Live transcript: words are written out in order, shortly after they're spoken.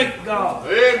God.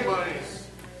 Amen.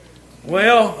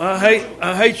 Well,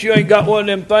 I hate you ain't got one of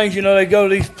them things, you know, they go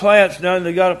to these plants now and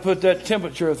they got to put that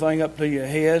temperature thing up to your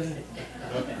head.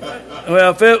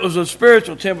 Well, if it was a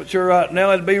spiritual temperature right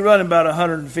now, it'd be running about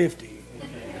 150.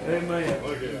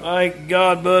 Amen. Thank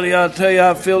God, buddy. I tell you,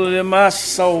 I feel it in my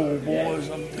soul, boys.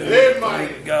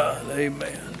 Thank God.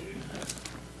 Amen.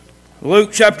 Luke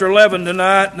chapter 11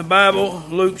 tonight in the Bible.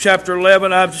 Luke chapter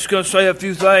 11. I'm just going to say a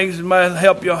few things that might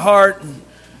help your heart. And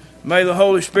may the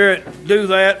Holy Spirit do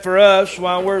that for us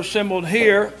while we're assembled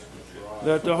here,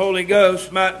 that the Holy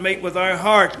Ghost might meet with our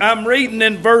heart. I'm reading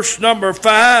in verse number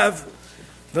 5.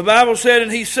 The Bible said,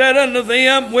 "And he said unto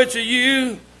them, which of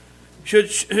you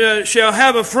shall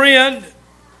have a friend,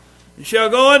 and shall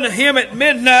go unto him at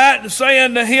midnight, and say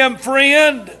unto him,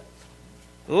 Friend,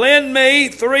 lend me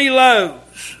 3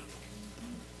 loaves.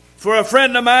 For a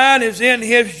friend of mine is in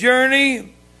his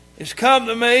journey, is come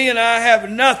to me, and I have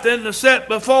nothing to set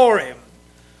before him."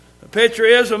 The picture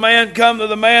is a man come to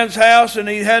the man's house, and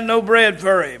he had no bread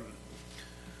for him.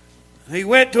 He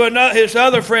went to his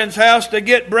other friend's house to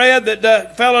get bread that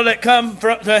the fellow that come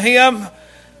to him,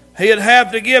 he'd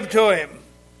have to give to him.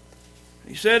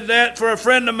 He said that, "For a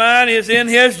friend of mine is in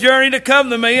his journey to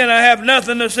come to me, and I have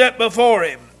nothing to set before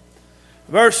him."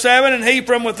 Verse 7, "And he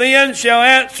from within shall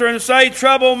answer and say,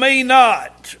 Trouble me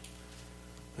not.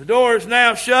 The door is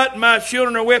now shut, and my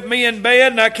children are with me in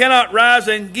bed, and I cannot rise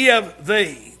and give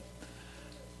thee.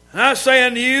 And I say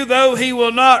unto you, though he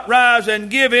will not rise and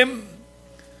give him,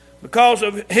 because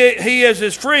of he is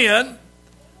his friend,"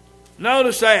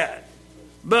 notice that,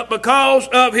 "but because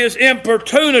of his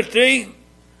importunity,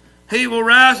 he will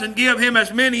rise and give him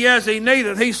as many as he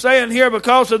needeth." He's saying here,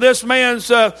 because of this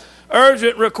man's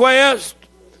urgent request,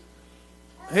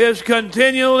 his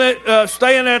continual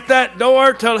staying at that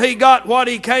door till he got what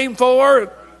he came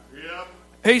for.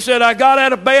 He said, "I got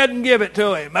out of bed and give it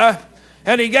to him."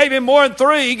 And he gave him more than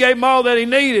 3. He gave him all that he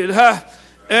needed.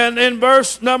 And in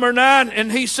verse number 9, "And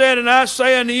he said, And I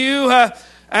say unto you,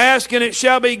 ask and it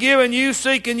shall be given you,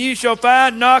 seek and you shall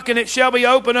find, knock and it shall be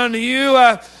opened unto you.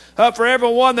 For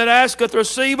everyone that asketh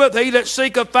receiveth, he that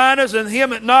seeketh findeth, and him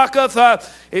that knocketh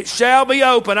it shall be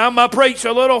open." I'm going to preach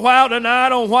a little while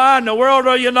tonight on why in the world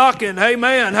are you knocking.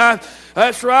 Amen.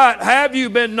 That's right. Have you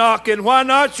been knocking? Why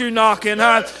not you knocking?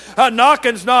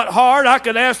 Knocking's not hard. I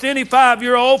could ask any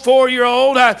 5-year-old,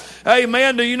 4-year-old.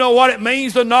 Amen. Do you know what it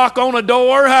means to knock on a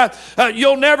door?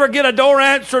 You'll never get a door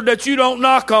answered that you don't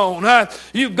knock on.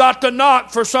 You've got to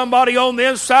knock for somebody on the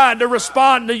inside to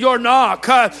respond to your knock.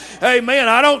 Amen.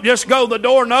 I don't just go to the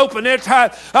door and open it.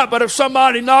 But if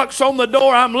somebody knocks on the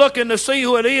door, I'm looking to see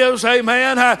who it is.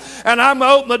 Amen. And I'm going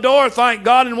to open the door, thank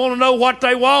God, and want to know what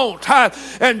they want.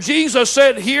 And Jesus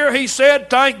said here, he said,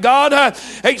 thank God,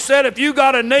 he said, if you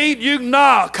got a need, you can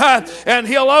knock, and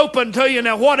he'll open to you.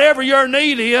 Now, whatever your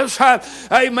need is,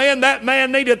 amen, that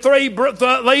man needed 3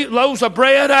 loaves of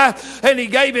bread, and he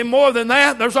gave him more than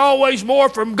that. There's always more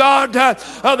from God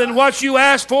than what you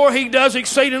ask for. He does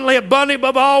exceedingly abundantly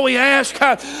above all we ask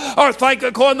or think,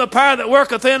 according to the power that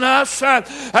worketh in us.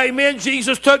 Amen.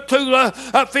 Jesus took 2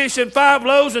 fish and 5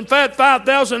 loaves and fed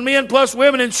 5,000 men plus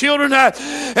women and children,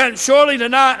 and surely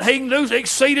tonight he can do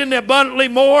exceedingly abundantly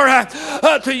more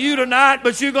to you tonight,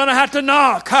 but you're going to have to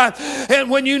knock. And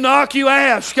when you knock, you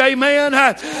ask. Amen.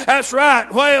 That's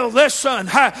right. Well, listen,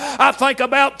 I think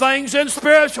about things in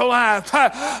spiritual life.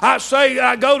 I say,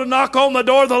 I go to knock on the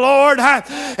door of the Lord,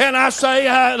 and I say,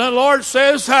 the Lord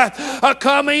says,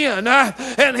 come in.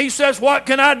 And he says, what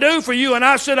can I do for you? And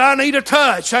I said, I need a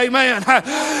touch. Amen.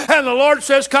 And the Lord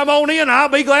says, come on in. I'll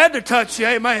be glad to touch you.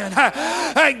 Amen.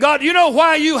 Thank God. You know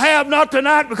why you have not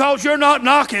tonight? Because you're not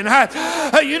knocking.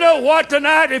 You know what,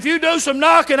 tonight, if you do some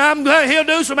knocking, he'll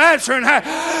do some answering.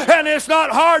 And it's not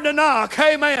hard to knock.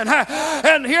 Amen.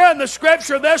 And here in the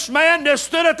scripture, this man just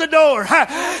stood at the door.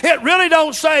 It really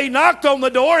don't say he knocked on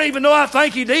the door, even though I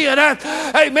think he did.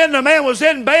 Amen. The man was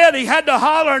in bed. He had to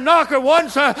holler and knock her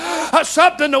once,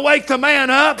 something to wake the man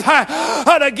up,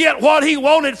 to get what he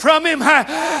wanted from him.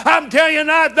 I'm telling you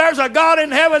tonight, there's a God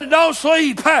in heaven that don't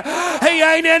sleep. He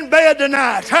ain't in bed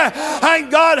tonight.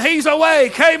 Thank God he's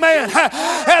awake. Amen.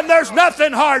 And there's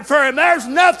nothing hard for him. There's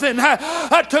nothing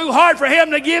too hard for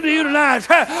him to give to you tonight.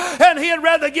 And he'd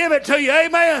rather give it to you.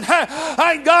 Amen.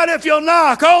 Thank God if you'll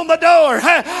knock on the door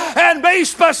and be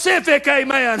specific.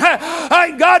 Amen.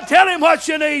 Thank God, tell him what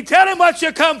you need. Tell him what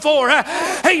you come for.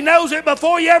 He knows it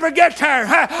before you ever get there.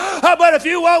 But if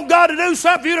you want God to do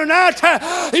something for you tonight,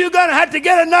 you're going to have to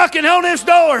get a knocking on this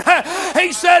door.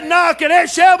 He said, knock and it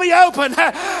shall be open.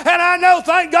 And I know,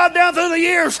 thank God, down through the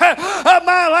years, of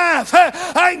my life,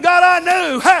 thank God I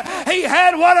knew He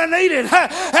had what I needed,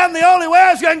 and the only way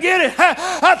I was going to get it,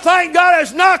 I thank God,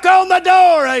 is knock on the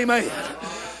door. Amen.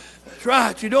 That's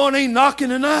right. You don't need knocking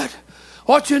tonight.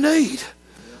 What you need.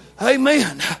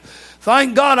 Amen.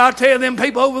 Thank God, I tell you, them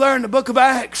people over there in the book of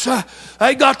Acts,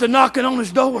 they got to knocking on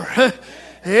his door.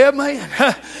 Amen.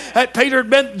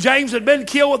 James had been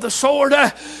killed with the sword.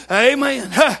 Amen.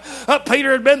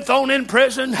 Peter had been thrown in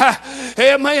prison.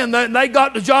 Amen. They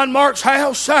got to John Mark's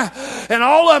house, and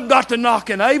all of them got to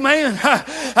knocking. Amen.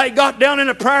 They got down in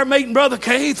a prayer meeting, Brother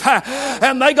Keith,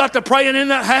 and they got to praying in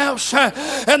that house,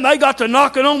 and they got to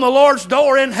knocking on the Lord's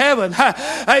door in heaven.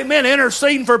 Amen.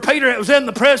 Interceding for Peter that was in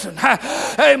the prison.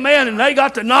 Amen. And they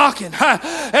got to knocking,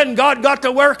 and God got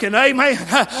to working. Amen.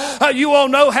 You all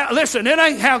know how. Listen, it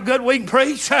ain't how good we can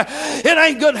preach. It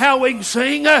ain't good how we can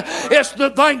sing. It's the,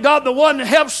 thank God, the one that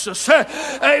helps us.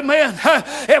 Amen.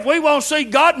 If we want to see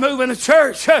God move in the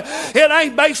church, it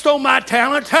ain't based on my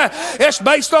talent. It's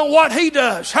based on what He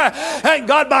does. Thank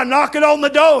God, by knocking on the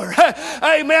door.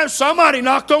 Amen. Somebody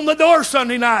knocked on the door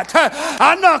Sunday night.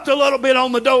 I knocked a little bit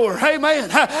on the door. Amen.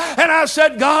 And I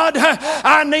said, God,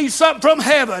 I need something from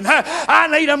heaven. I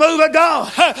need a move of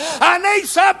God. I need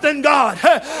something, God.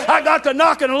 I got to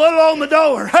knocking a little on the door.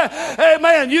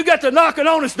 Amen. You get to knocking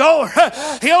on His door.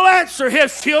 He'll answer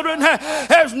His children.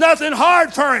 There's nothing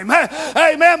hard for Him.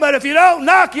 Amen. But if you don't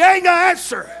knock, you ain't going to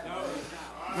answer.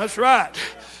 That's right.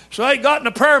 So they got in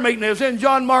a prayer meeting. It was in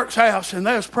John Mark's house, and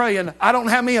they was praying. I don't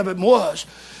know how many of them was.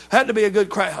 Had to be a good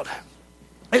crowd.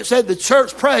 It said the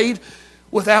church prayed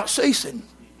without ceasing.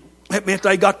 That meant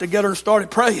they got together and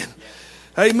started praying.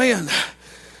 Amen.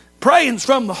 Praying's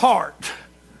from the heart.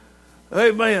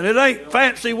 Amen. It ain't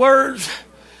fancy words.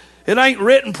 It ain't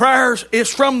written prayers.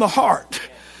 It's from the heart.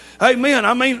 Amen.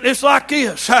 I mean, it's like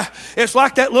this. It's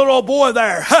like that little old boy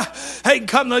there. He can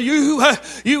come to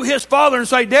you his father, and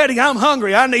say, Daddy, I'm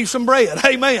hungry. I need some bread.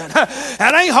 Amen.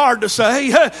 That ain't hard to say.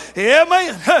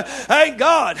 Amen. Thank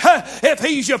God. If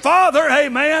He's your father,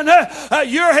 amen,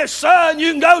 you're His son,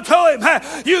 you can go to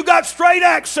Him. You got straight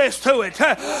access to it. You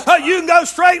can go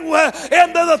straight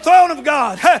into the throne of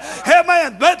God.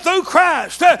 Amen. But through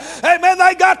Christ, amen,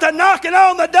 they got to knocking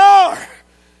on the door.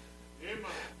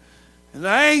 And the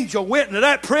angel went into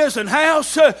that prison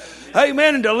house,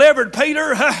 amen, and delivered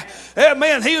Peter.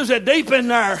 Amen. He was deep in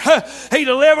there. He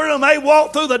delivered them. They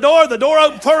walked through the door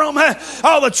opened for them.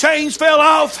 All the chains fell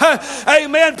off.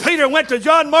 Amen. Peter went to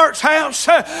John Mark's house.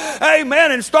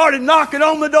 Amen. And started knocking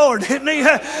on the door, didn't he?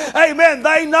 Amen.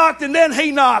 They knocked and then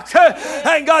he knocked.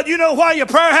 Thank God, you know why your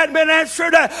prayer hadn't been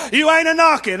answered? You ain't a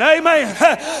knocking. Amen.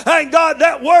 Thank God,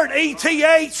 that word ETH,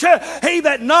 he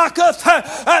that knocketh,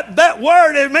 that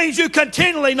word, it means you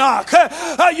continually knock.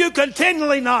 You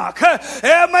continually knock.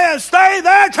 Amen. Stay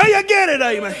there till you get it.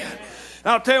 Amen.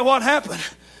 And I'll tell you what happened.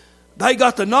 They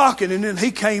got to knocking, and then he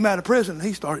came out of prison and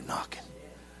he started knocking.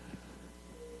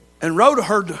 And Rhoda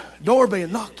heard the door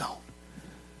being knocked on.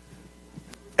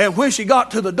 And when she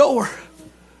got to the door,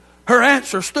 her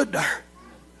answer stood there.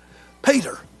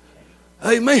 Peter.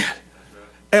 Amen.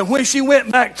 And when she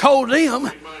went back, told them,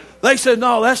 they said,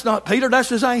 no, that's not Peter, that's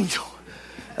his angel.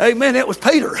 Amen. It was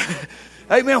Peter.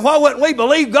 Amen. Why wouldn't we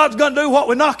believe God's going to do what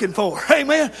we're knocking for?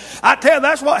 Amen. I tell you,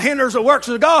 that's what hinders the works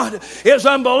of God, is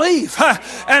unbelief.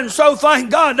 And so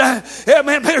thank God.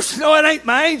 Amen. Peter said, no, it ain't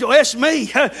my angel, it's me.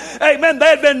 Amen. They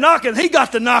had been knocking. He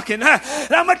got to knocking. And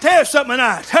I'm going to tell you something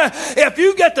tonight. If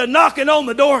you get to knocking on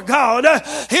the door of God,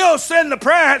 He'll send the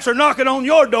prayer answer knocking on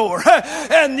your door.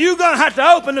 And you're going to have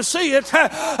to open to see it,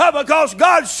 because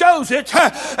God shows it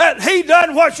that He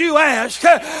done what you asked.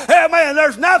 Amen.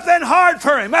 There's nothing hard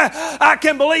for Him. I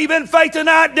can believe in faith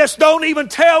tonight. Just don't even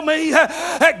tell me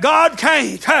that God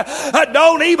can't.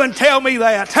 Don't even tell me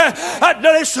that.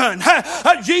 Listen,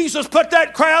 Jesus put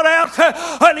that crowd out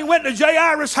when He went to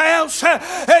Jairus' house.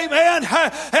 Amen.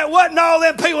 It wasn't all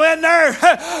them people in there,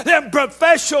 them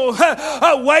professional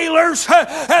wailers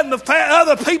and the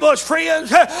other people's friends.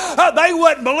 They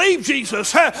wouldn't believe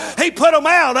Jesus. He put them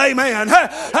out. Amen.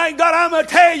 Thank God, I'm going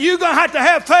to tell you, you're going to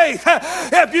have faith.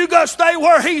 If you're going to stay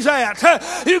where He's at,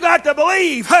 you got to believe.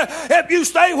 If you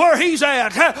stay where He's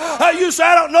at, you say,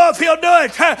 I don't know if He'll do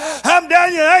it. I'm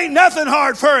telling you, there ain't nothing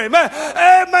hard for Him.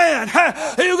 Amen.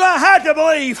 You're going to have to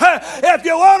believe. If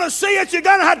you want to see it, you're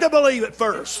going to have to believe it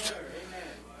first.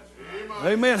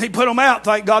 Amen. He put them out,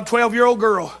 thank God, 12-year-old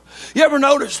girl. You ever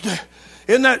noticed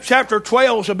in that chapter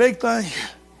 12 is a big thing?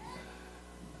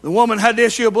 The woman had the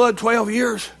issue of blood 12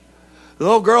 years. The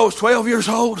little girl was 12 years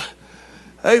old.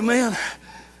 Amen.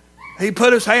 He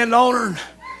put His hand on her, and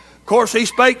of course, He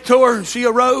spake to her, and she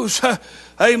arose.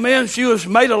 Amen. She was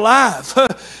made alive.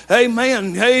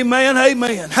 Amen. Amen.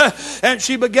 Amen. And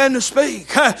she began to speak.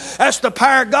 That's the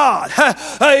power of God.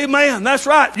 Amen. That's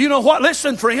right. You know what?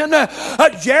 Listen, friend.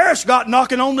 Jairus got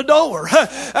knocking on the door.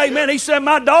 Amen. He said,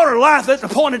 my daughter lieth at the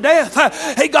point of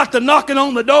death. He got to knocking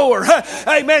on the door.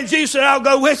 Amen. Jesus said, I'll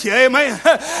go with you. Amen.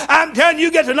 I'm telling you,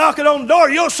 get to knocking on the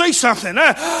door, you'll see something.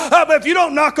 But if you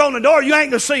don't knock on the door, you ain't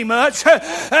going to see much.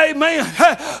 Amen.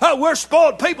 We're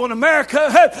spoiled people in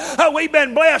America. We've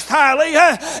been blessed highly,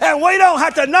 and we don't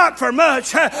have to knock for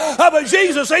much. But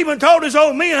Jesus even told his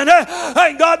old men,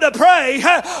 thank God, to pray,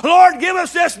 Lord, give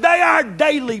us this day our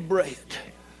daily bread.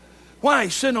 Why? He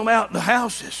sent them out in the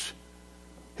houses.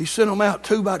 He sent them out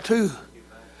 2 by 2.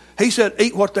 He said,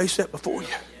 eat what they set before you.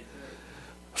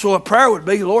 So a prayer would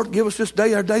be, Lord, give us this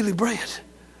day our daily bread.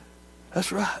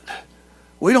 That's right.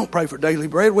 We don't pray for daily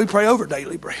bread. We pray over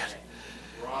daily bread.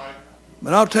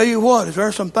 But I'll tell you what, if there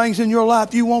are some things in your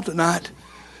life you want tonight,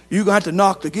 you're going to have to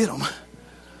knock to get them.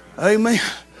 Amen.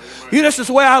 You know, this is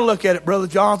the way I look at it, Brother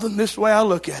Jonathan. This is the way I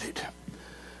look at it.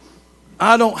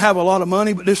 I don't have a lot of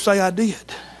money, but just say I did.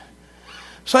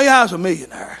 Say I was a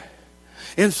millionaire.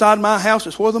 Inside my house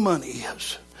is where the money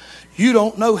is. You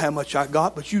don't know how much I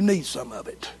got, but you need some of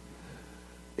it.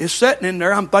 It's sitting in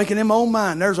there. I'm thinking in my own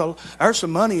mind, there's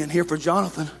some money in here for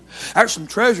Jonathan. There's some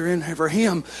treasure in here for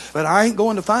him, but I ain't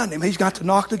going to find him. He's got to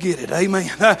knock to get it.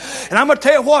 Amen. And I'm going to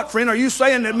tell you what, friend, are you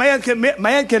saying that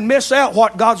man can miss out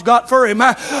what God's got for him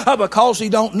because he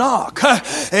don't knock?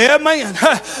 Amen.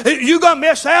 You're going to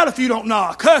miss out if you don't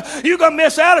knock. You're going to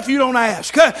miss out if you don't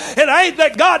ask. It ain't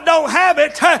that God don't have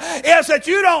it. It's that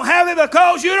you don't have it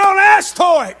because you don't ask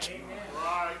for it.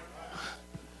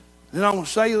 Then I want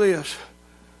to say this.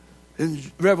 In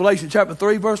Revelation chapter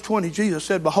 3, verse 20, Jesus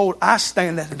said, behold, I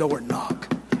stand at the door and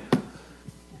knock.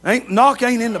 Knock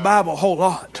ain't in the Bible a whole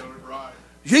lot.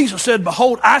 Jesus said,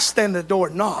 behold, I stand at the door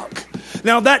and knock.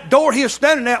 Now that door he was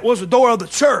standing at was the door of the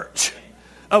church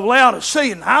of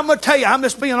Laodicea. And I'm going to tell you, I'm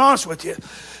just being honest with you.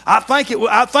 I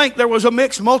think there was a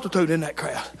mixed multitude in that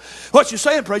crowd. What you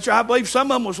saying, preacher? I believe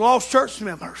some of them was lost church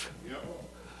members.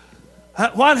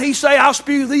 Why did he say, I'll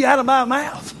spew thee out of my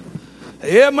mouth?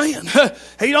 Amen.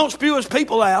 He don't spew his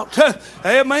people out.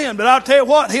 Amen. But I'll tell you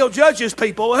what, he'll judge his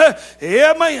people.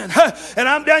 Amen. And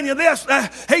I'm telling you this.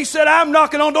 He said, I'm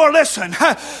knocking on the door. Listen,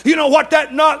 you know what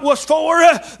that knock was for?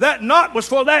 That knock was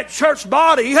for that church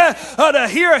body to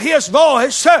hear his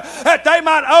voice, that they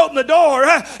might open the door.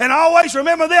 And always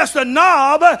remember this, the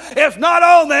knob is not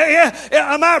on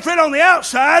my friend, on the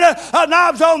outside. A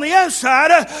knob's on the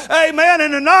inside. Amen.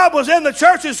 And the knob was in the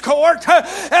church's court.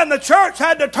 And the church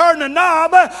had to turn the knob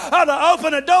to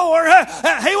open a door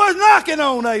he was knocking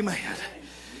on. Amen.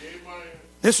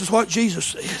 This is what Jesus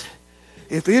said.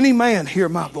 If any man hear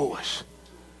my voice.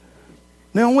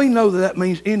 Now we know that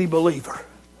means any believer.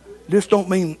 This don't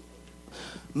mean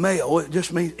male. It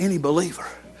just means any believer.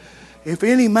 If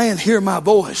any man hear my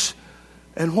voice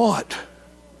and what?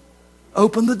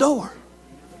 Open the door.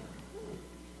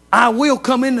 I will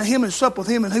come into him and sup with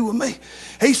him and he with me.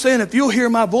 He's saying if you'll hear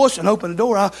my voice and open the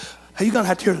door, you're going to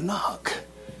have to hear the knock.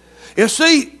 You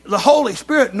see, the Holy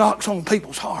Spirit knocks on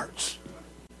people's hearts.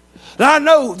 Now I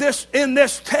know this in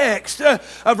this text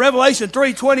of Revelation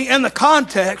 3:20, in the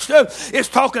context, it's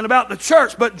talking about the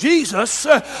church, but Jesus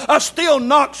still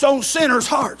knocks on sinners'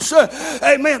 hearts.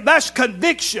 Amen. That's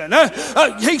conviction.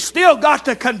 He still got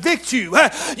to convict you.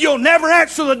 You'll never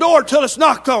answer the door till it's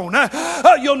knocked on.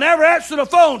 You'll never answer the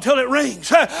phone till it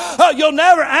rings. You'll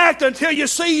never act until you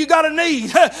see you got a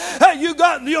need.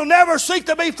 You'll never seek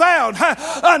to be found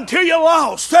until you're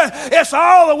lost. It's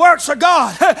all the works of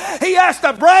God. He has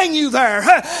to bring you there.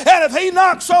 And if he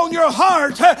knocks on your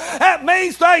heart, that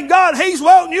means, thank God, he's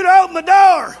wanting you to open the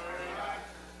door.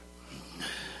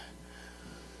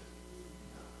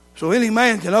 So any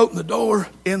man can open the door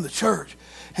in the church.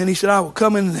 And he said, I will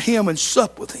come into him and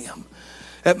sup with him.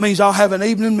 That means I'll have an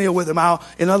evening meal with him.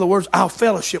 In other words, I'll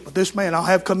fellowship with this man. I'll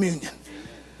have communion.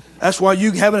 That's why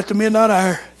you have it at the midnight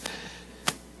hour.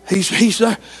 He's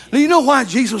there. Do you know why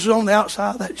Jesus was on the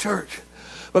outside of that church?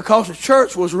 Because the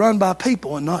church was run by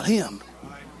people and not him.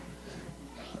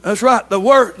 That's right. The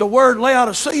word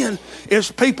Laodicean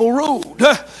is people ruled.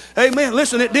 Amen.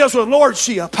 Listen, it deals with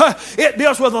lordship. It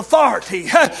deals with authority.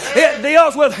 It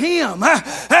deals with him.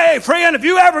 Hey, friend, if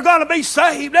you're ever going to be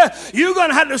saved, you're going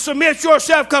to have to submit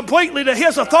yourself completely to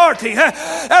his authority.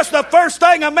 That's the first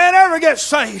thing a man ever gets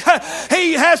saved.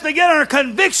 He has to get under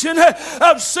conviction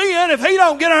of sin. If he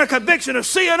don't get under conviction of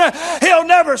sin, he'll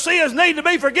never see his need to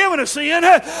be forgiven of sin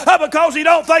because he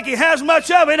don't think he has much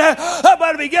of it.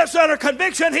 But if he gets under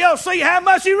conviction, he'll see how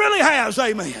much he really has.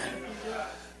 Amen.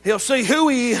 He'll see who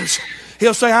he is.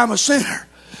 He'll say, I'm a sinner.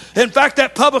 In fact,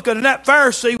 that publican and that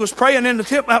Pharisee was praying in the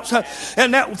temple outside.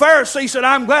 And that Pharisee said,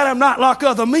 I'm glad I'm not like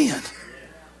other men.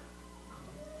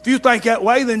 If you think that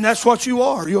way, then that's what you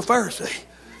are. You're a Pharisee.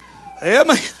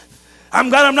 Amen. I'm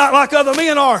glad I'm not like other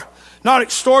men are. Not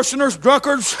extortioners,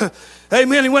 drunkards.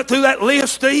 Amen. He went through that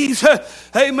list. These.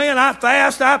 Amen. I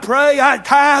fast, I pray, I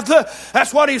tithe.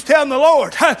 That's what he's telling the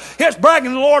Lord. He's bragging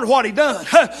to the Lord what he done.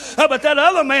 But that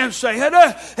other man said,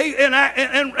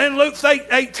 in Luke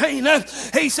 18,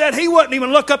 he said he wouldn't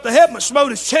even look up to heaven but smote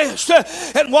his chest.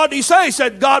 And what did he say? He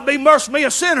said, God be merciful me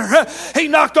a sinner. He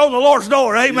knocked on the Lord's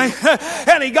door. Amen.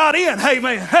 And he got in.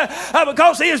 Amen.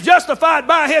 Because he is justified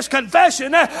by his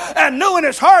confession and knew in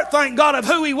his heart, thank God, of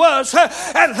who he was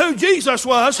and who Jesus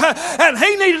was. And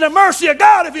he needed the mercy of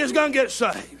God if he was going to get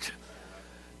saved.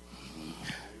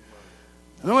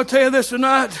 I'm going to tell you this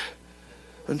tonight.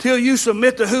 Until you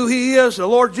submit to who he is, the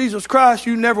Lord Jesus Christ,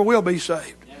 you never will be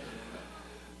saved.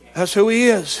 That's who he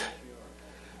is.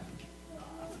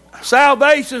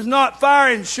 Salvation is not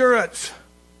fire insurance.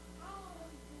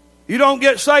 You don't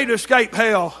get saved to escape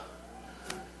hell.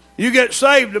 You get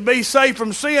saved to be saved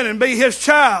from sin and be his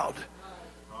child.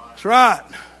 That's right.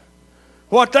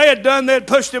 What they had done, they had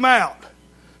pushed him out.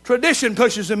 Tradition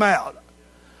pushes him out.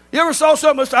 You ever saw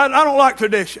something? I don't like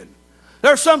tradition.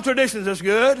 There's some traditions that's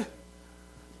good.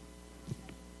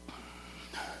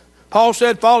 Paul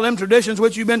said, follow them traditions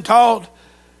which you've been taught.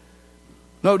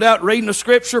 No doubt reading the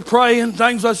scripture, praying,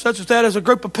 things such as that as a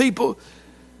group of people.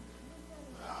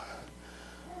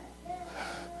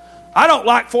 I don't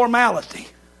like formality.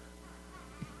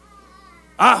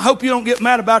 I hope you don't get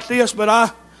mad about this, but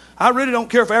I really don't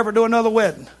care if I ever do another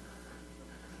wedding.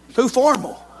 It's too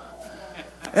formal.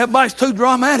 Everybody's too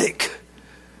dramatic.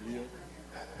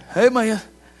 Amen.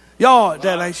 Y'all at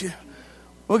that, ain't you?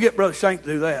 We'll get Brother Shank to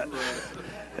do that.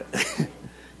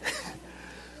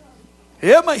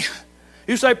 Amen.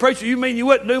 You say, preacher, you mean you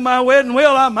wouldn't do my wedding?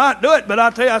 Well, I might do it, but I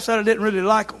tell you, I said I didn't really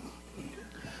like them.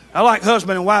 I like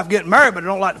husband and wife getting married, but I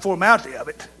don't like the formality of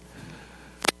it.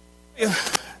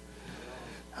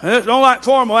 I don't like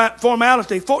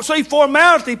formality. See,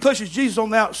 formality pushes Jesus on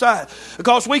the outside.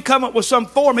 Because we come up with some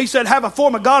form. He said, have a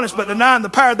form of godliness, but denying the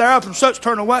power thereof, and such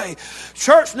turn away.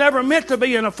 Church never meant to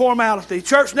be in a formality.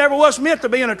 Church never was meant to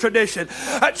be in a tradition.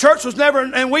 Church was never,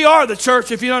 and we are the church,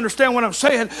 if you understand what I'm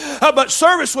saying. But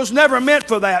service was never meant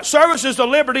for that. Service is the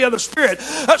liberty of the Spirit.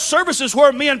 Service is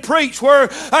where men preach, where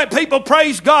people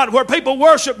praise God, where people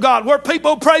worship God, where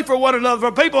people pray for one another,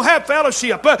 where people have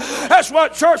fellowship. That's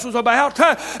what church was about.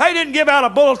 They didn't give out a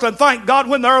bulletin, thank God,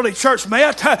 when the early church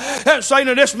met, and saying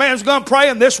that this man's going to pray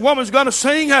and this woman's going to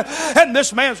sing and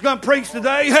this man's going to preach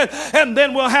today, and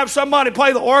then we'll have somebody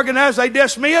play the organ as they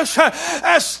dismiss.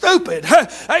 That's stupid.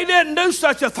 They didn't do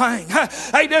such a thing.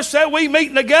 They just said, we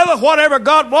meeting together, whatever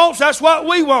God wants, that's what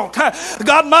we want.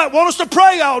 God might want us to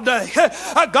pray all day.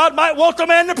 God might want the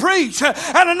man to preach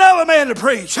and another man to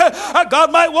preach.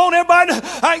 God might want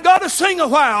everybody to sing a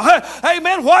while.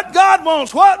 Amen. What God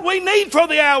wants, what we need for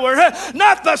the hour.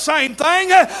 Not the same thing.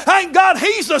 Thank God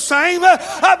he's the same.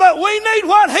 But we need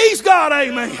what he's got.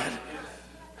 Amen.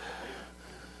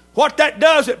 What that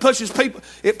does, it pushes people,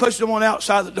 it pushes them on the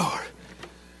outside of the door.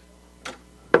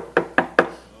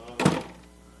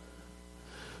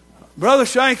 Brother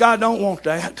Shank, I don't want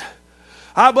that.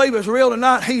 I believe it's real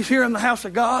tonight. He's here in the house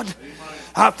of God.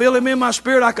 I feel him in my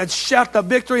spirit. I could shout the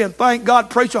victory and thank God,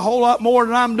 preach a whole lot more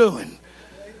than I'm doing.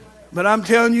 But I'm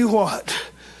telling you what,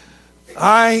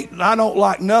 I don't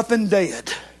like nothing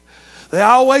dead. They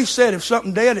always said if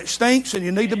something dead, it stinks and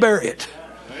you need to bury it.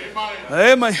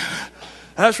 Amen.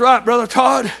 That's right, Brother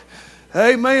Todd.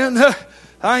 Amen.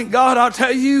 Thank God, I'll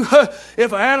tell you,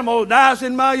 if an animal dies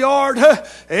in my yard,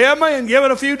 amen, give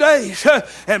it a few days.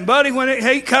 And buddy, when the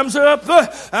heat comes up,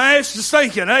 it's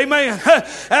stinking. Amen.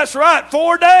 That's right,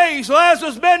 4 days.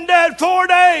 Lazarus been dead 4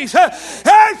 days.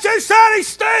 And she said he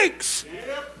stinks.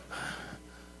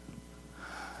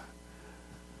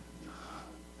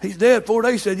 He's dead 4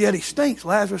 days. He said, yet he stinks.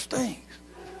 Lazarus stinks.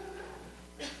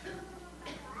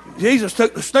 Jesus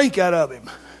took the stink out of him.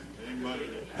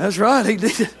 That's right, he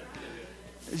did.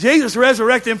 Jesus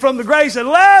resurrected him from the grave and said,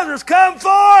 Lazarus, come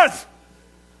forth.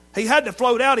 He had to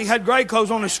float out. He had grave clothes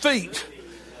on his feet.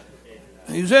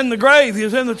 He was in the grave. He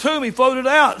was in the tomb. He floated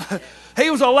out. He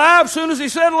was alive as soon as he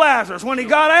said Lazarus. When he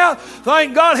got out,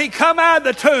 thank God he come out of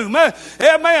the tomb.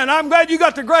 Amen. I'm glad you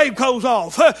got the grave clothes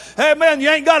off. Amen. You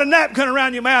ain't got a napkin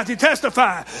around your mouth. You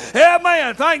testify.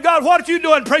 Amen. Thank God. What are you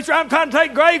doing, preacher? I'm trying to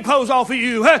take grave clothes off of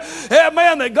you.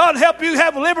 Amen. That God help you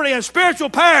have liberty and spiritual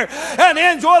power and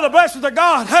enjoy the blessings of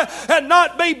God and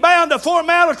not be bound to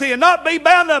formality and not be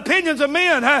bound to opinions of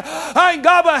men. Thank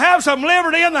God, but have some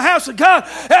liberty in the house of God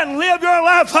and live your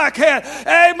life like that.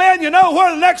 Amen. You know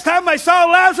where the next time they saw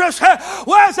Lazarus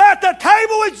was at the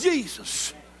table with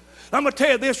Jesus. I'm going to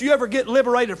tell you this. You ever get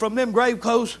liberated from them grave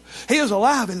clothes? He was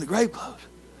alive in the grave clothes.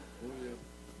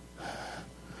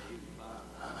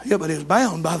 Yeah, but he was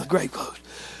bound by the grave clothes.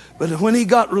 But when he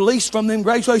got released from them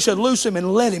grave clothes, he said, loose him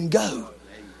and let him go.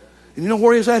 And you know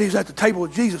where he's at? He's at the table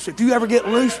with Jesus. If you ever get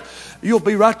loose, you'll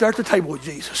be right there at the table with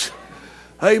Jesus.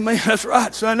 Amen. That's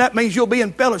right, son. That means you'll be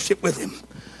in fellowship with him.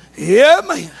 Yeah,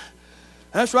 man.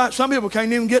 That's right. Some people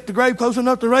can't even get the grave close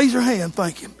enough to raise their hand.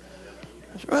 Thank him.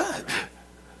 That's right.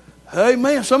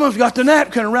 Amen. Someone's got the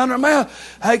napkin around their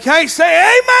mouth. They can't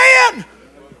say amen.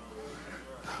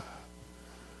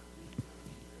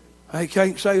 They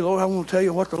can't say, Lord, I want to tell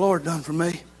you what the Lord done for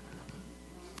me.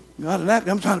 You got a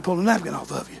napkin. I'm trying to pull the napkin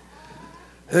off of you.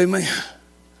 Amen.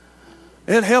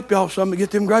 It'll help y'all some to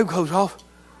get them grave clothes off.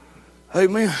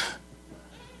 Amen.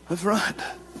 That's right.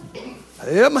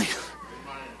 Amen.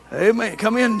 Amen.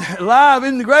 Come in live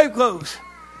in the grave clothes.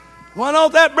 Why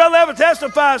don't that brother ever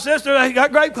testify, sister? They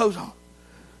got grave clothes on.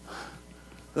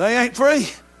 They ain't free.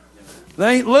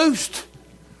 They ain't loosed.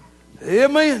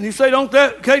 Amen. You say,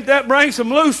 can't that bring some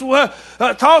loose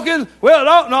talking? Well,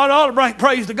 not ought to bring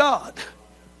praise to God.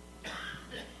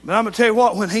 But I'm going to tell you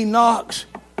what, when he knocks,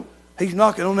 he's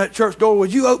knocking on that church door.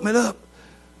 Would you open it up?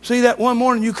 See that one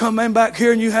morning you come in back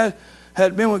here and you had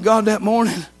been with God that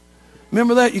morning?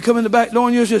 Remember that? You come in the back door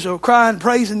and you was just crying,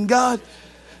 praising God.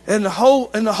 And the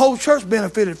whole church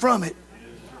benefited from it.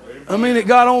 I mean, it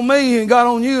got on me and got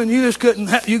on you, and you just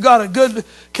couldn't. You got a good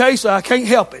case. I can't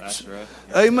help it. That's right.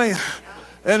 Amen.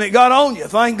 And it got on you.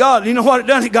 Thank God. You know what it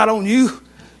done? It got on you.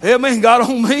 Amen. Got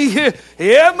on me.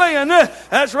 Amen.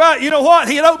 That's right. You know what?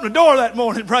 He had opened the door that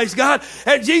morning, praise God.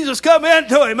 And Jesus come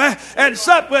into him and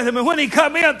supped with him. And when he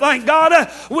come in, thank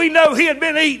God, we know he had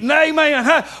been eating.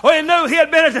 Amen. We knew he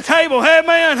had been at the table.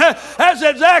 Amen. That's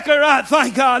exactly right.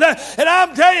 Thank God. And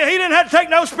I'm telling you, he didn't have to take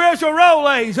no spiritual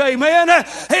Rolaids. Amen.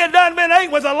 He had done been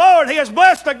eating with the Lord. He is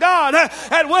blessed to God.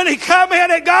 And when he come in,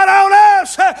 it got on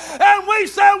us. And we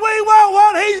said, we want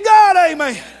what he's got.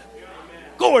 Amen.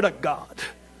 Glory to God.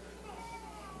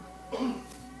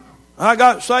 I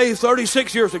got saved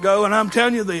 36 years ago, and I'm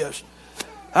telling you this.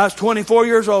 I was 24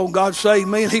 years old. God saved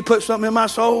me, and he put something in my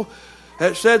soul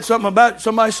that said something about,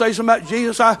 somebody say something about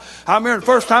Jesus. I remember the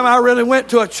first time I really went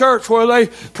to a church where they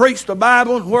preached the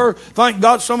Bible, and where, thank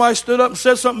God, somebody stood up and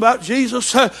said something about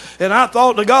Jesus. And I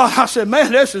thought to God, I said,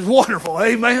 man, this is wonderful.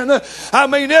 Amen. I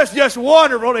mean, it's just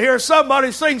wonderful to hear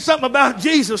somebody sing something about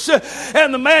Jesus.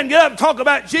 And the man get up and talk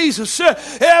about Jesus.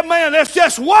 Amen. It's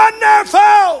just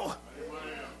wonderful.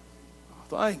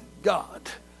 Thank God.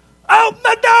 Open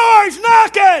the doors,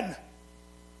 knocking.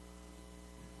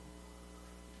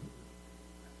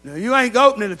 Now, you ain't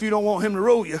opening it if you don't want him to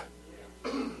rule you.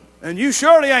 And you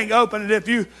surely ain't opening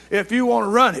it if you want to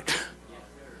run it.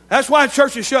 That's why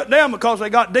churches shut down, because they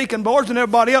got deacon boards and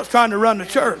everybody else trying to run the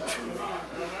church.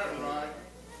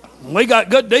 We got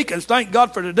good deacons. Thank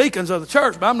God for the deacons of the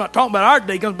church. But I'm not talking about our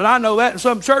deacons, but I know that in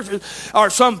some churches or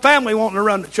some family wanting to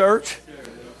run the church.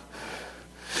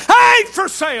 I ain't for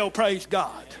sale, praise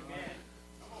God.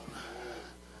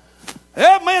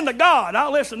 Amen to God.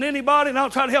 I'll listen to anybody and I'll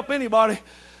try to help anybody.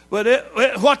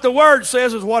 But what the word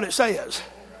says is what it says.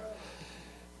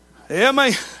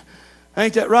 Amen.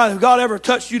 Ain't that right? If God ever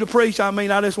touched you to preach, I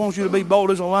mean, I just want you to be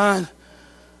bold as a lion.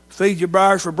 Feed your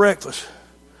briars for breakfast.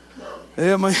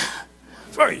 Amen.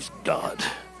 Praise God.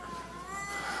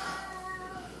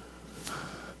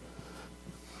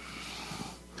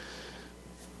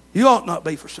 You ought not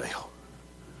be for sale.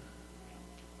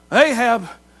 Ahab,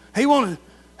 he wanted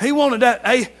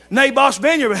that Naboth's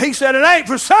vineyard, but he said it ain't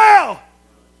for sale.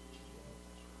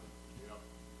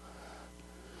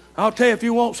 I'll tell you, if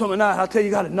you want something tonight, I'll tell you,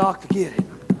 you got to knock to get it.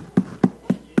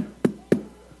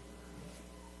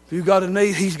 If you got a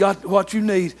need, he's got what you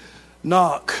need.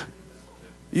 Knock.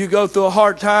 You go through a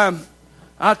hard time.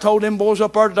 I told them boys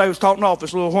up there today, I was talking off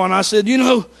this little while, and I said, you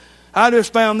know, I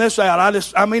just found this out.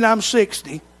 I'm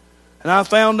 60. And I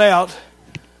found out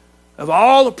of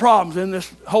all the problems in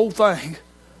this whole thing,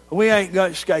 we ain't going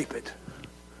to escape it.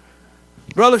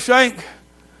 Brother Shank,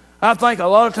 I think a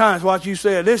lot of times what you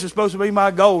said, this is supposed to be my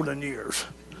golden years.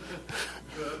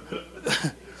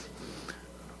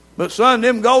 But son,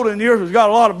 them golden years has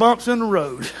got a lot of bumps in the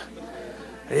road.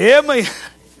 Amen.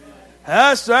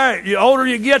 That's right. The older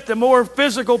you get, the more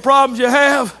physical problems you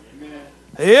have.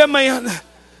 Amen.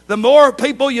 The more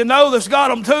people you know that's got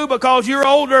them too, because you're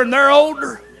older and they're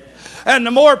older. And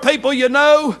the more people you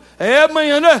know,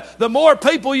 amen, the more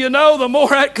people you know, the more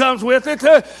that comes with it.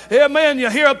 Amen. You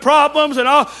hear problems and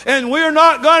all, and we're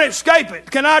not going to escape it.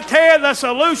 Can I tell you the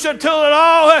solution to it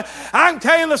all? I can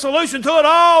tell you the solution to it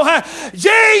all.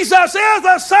 Jesus is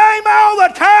the same all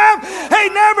the time. He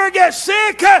never gets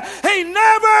sick. He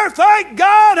never, thank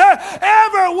God,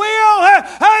 ever will,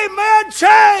 amen,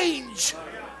 change.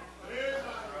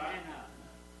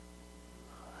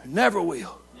 He never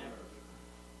will.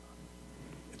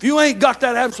 If you ain't got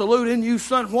that absolute in you,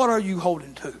 son, what are you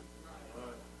holding to?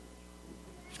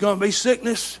 It's going to be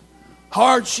sickness,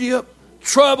 hardship,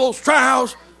 troubles,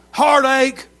 trials,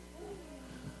 heartache.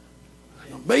 It's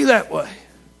going to be that way.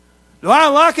 Do I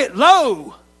like it?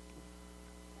 No.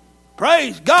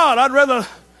 Praise God. I'd rather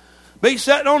be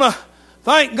sitting on a,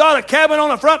 thank God, a cabin on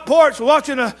the front porch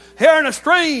watching hearing a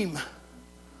stream.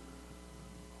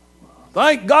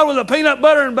 Thank God, with a peanut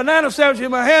butter and banana sandwich in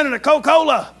my hand and a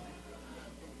Coca-Cola.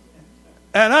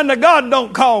 And unto God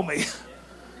don't call me.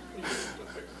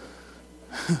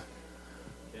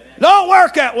 Don't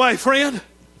work that way, friend.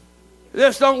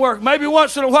 This don't work. Maybe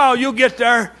once in a while you'll get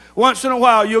there. Once in a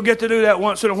while you'll get to do that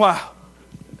once in a while.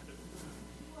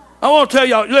 I want to tell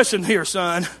y'all, listen here,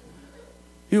 son.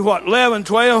 You what, 11,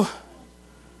 12?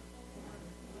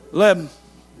 11.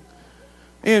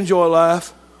 Enjoy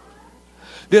life.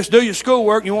 Just do your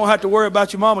schoolwork and you won't have to worry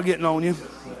about your mama getting on you.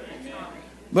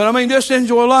 But I mean, just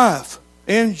enjoy life.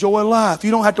 Enjoy life.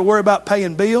 You don't have to worry about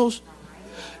paying bills.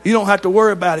 You don't have to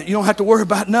worry about it. You don't have to worry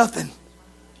about nothing.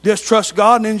 Just trust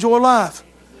God and enjoy life.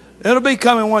 It'll be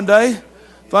coming one day.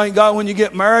 Thank God, when you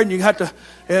get married and you have to,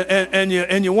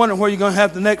 and you wonder where you're going to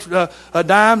have the next a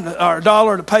dime or a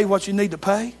dollar to pay what you need to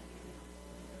pay.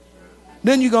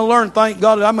 Then you're going to learn, thank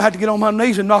God, that I'm going to have to get on my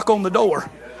knees and knock on the door.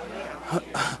 I'm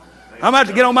going to have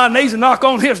to get on my knees and knock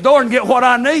on His door and get what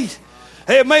I need.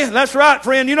 Amen. That's right,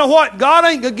 friend. You know what? God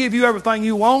ain't going to give you everything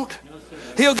you want.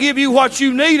 He'll give you what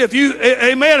you need if you,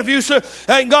 amen, if you,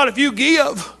 thank God, if you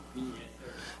give.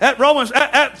 At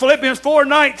Philippians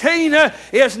 4:19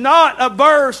 is not a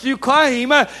verse you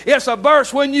claim. It's a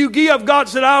verse when you give, God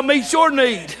said, I'll meet your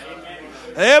need.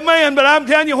 Amen. But I'm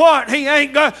telling you what, He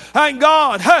ain't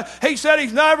God. He said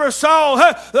He's never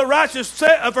saw the righteous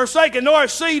forsaken nor a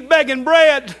seed begging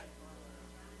bread.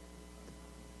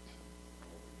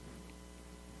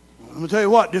 I'm going to tell you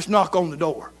what, just knock on the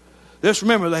door. Just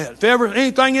remember that. If ever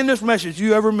anything in this message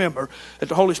you ever remember that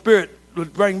the Holy Spirit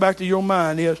would bring back to your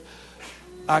mind is,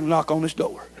 I can knock on this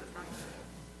door.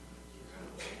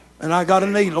 And I got a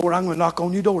need, Lord, I'm going to knock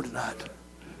on your door tonight.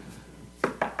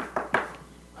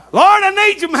 Lord, I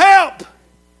need some help.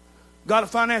 Got a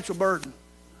financial burden.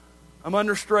 I'm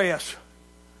under stress.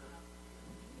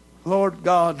 Lord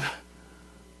God,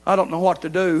 I don't know what to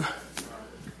do.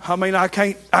 I mean, I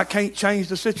can't change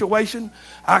the situation.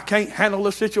 I can't handle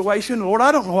the situation. Lord,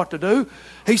 I don't know what to do.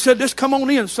 He said, just come on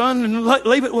in, son, and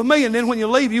leave it with me. And then when you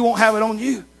leave, you won't have it on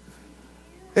you.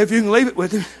 If you can leave it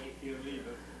with Him.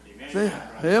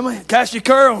 Amen. Cast your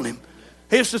care on Him.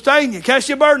 He'll sustain you. Cast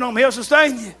your burden on Him. He'll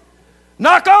sustain you.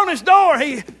 Knock on His door.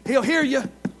 He'll hear you.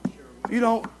 If you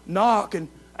don't knock and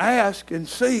ask and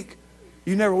seek,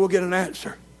 you never will get an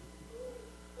answer.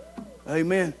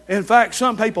 Amen. In fact,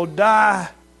 some people die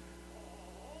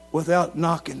without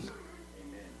knocking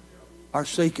or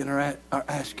seeking or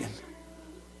asking.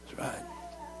 That's right.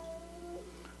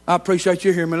 I appreciate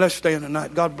you hearing me. Let's stand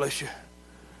tonight. God bless you.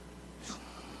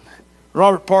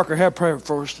 Robert Parker, have prayer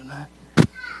for us tonight.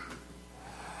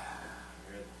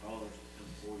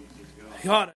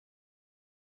 God.